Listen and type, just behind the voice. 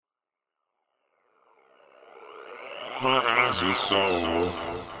My Azure soul.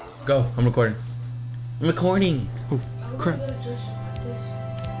 Go. I'm recording. I'm recording. Oh, crap.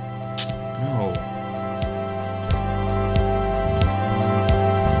 No.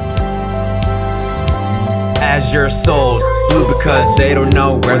 Azure souls, blue because they don't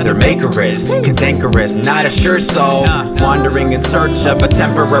know where their maker is. Cantankerous, not a sure soul, wandering in search of a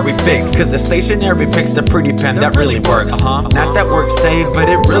temporary fix. Cause a stationary picks the pretty pen that really works. Not that work's safe, but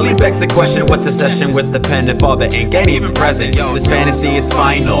it really begs the question, what's a session with the pen if all the ink ain't even present? This fantasy is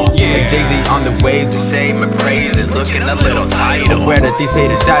final, like Jay-Z on the waves. They say my praise is looking a little tidal. Where did these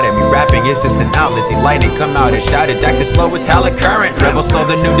haters die to me? Rapping is just an outlet. See lightning come out and shout it. Dax's flow is hella current. Rebel so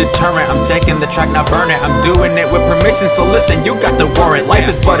the new deterrent. I'm taking the track, now burn it. I'm doing it with permission, so listen, you got the warrant. Life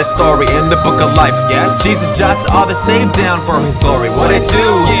is but a story in the book of life. Yes, Jesus jots all the saved down for his glory. What it do?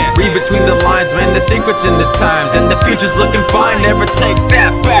 Read between the lines, man, the secrets in the times. And the future's looking fine, never take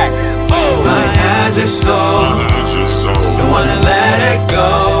that back. My Azure soul, don't wanna let it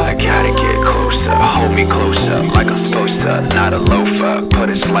go. I gotta get closer, hold me closer, like I'm supposed to. Not a loafer, put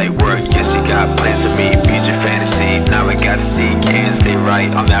in slight work. Yes, he got plans for me, future fantasy. Now I gotta seek and stay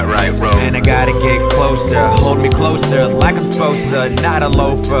right on that right road. And I gotta get closer, hold me closer, like I'm supposed to. Not a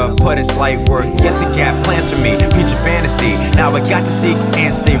loafer, put in slight work. Yes, he got plans for me, future fantasy. Now I got to seek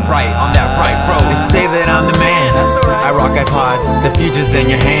and stay right on that right road. They say that I'm the man, I rock iPods, the future's in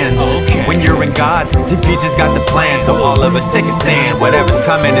your hands. When you're in God's, the future's got the plan. So all of us take a stand, whatever's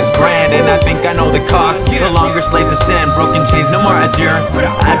coming is grand. And I think I know the cost, no longer slave to sin. Broken chains, no more Azure.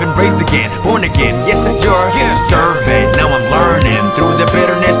 I've been raised again, born again, yes that's your servant. Now I'm learning through the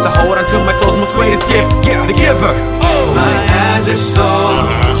bitterness to hold on to my soul's most greatest gift, the giver. My Azure soul,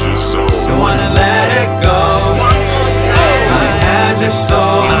 don't wanna let it go. My Azure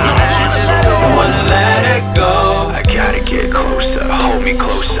soul, don't wanna let it go. I gotta get closer, hold me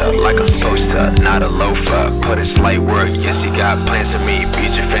closer, like I'm supposed to. Not a loafer, put in slight work. Yes, he got plans for me,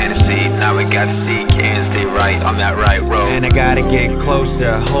 future fantasy. Now I gotta seek and stay right on that right road. And I gotta get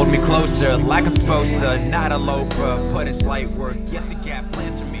closer, hold me closer, like I'm supposed to. Not a loafer, put in slight work. Yes, he got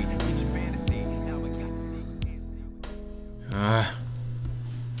plans for me, future fantasy. Now I gotta seek.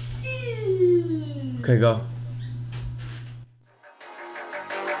 Okay, go.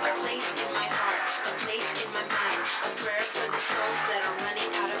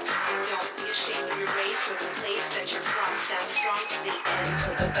 Stand strong to the end,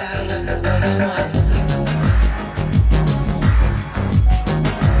 till the battle of the world is won.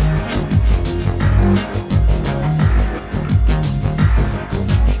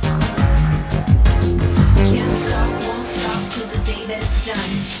 Can't stop, won't stop till the day that it's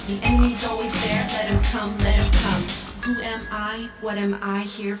done. The enemy's always there, let him come, let him come. Who am I? What am I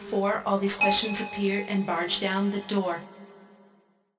here for? All these questions appear and barge down the door.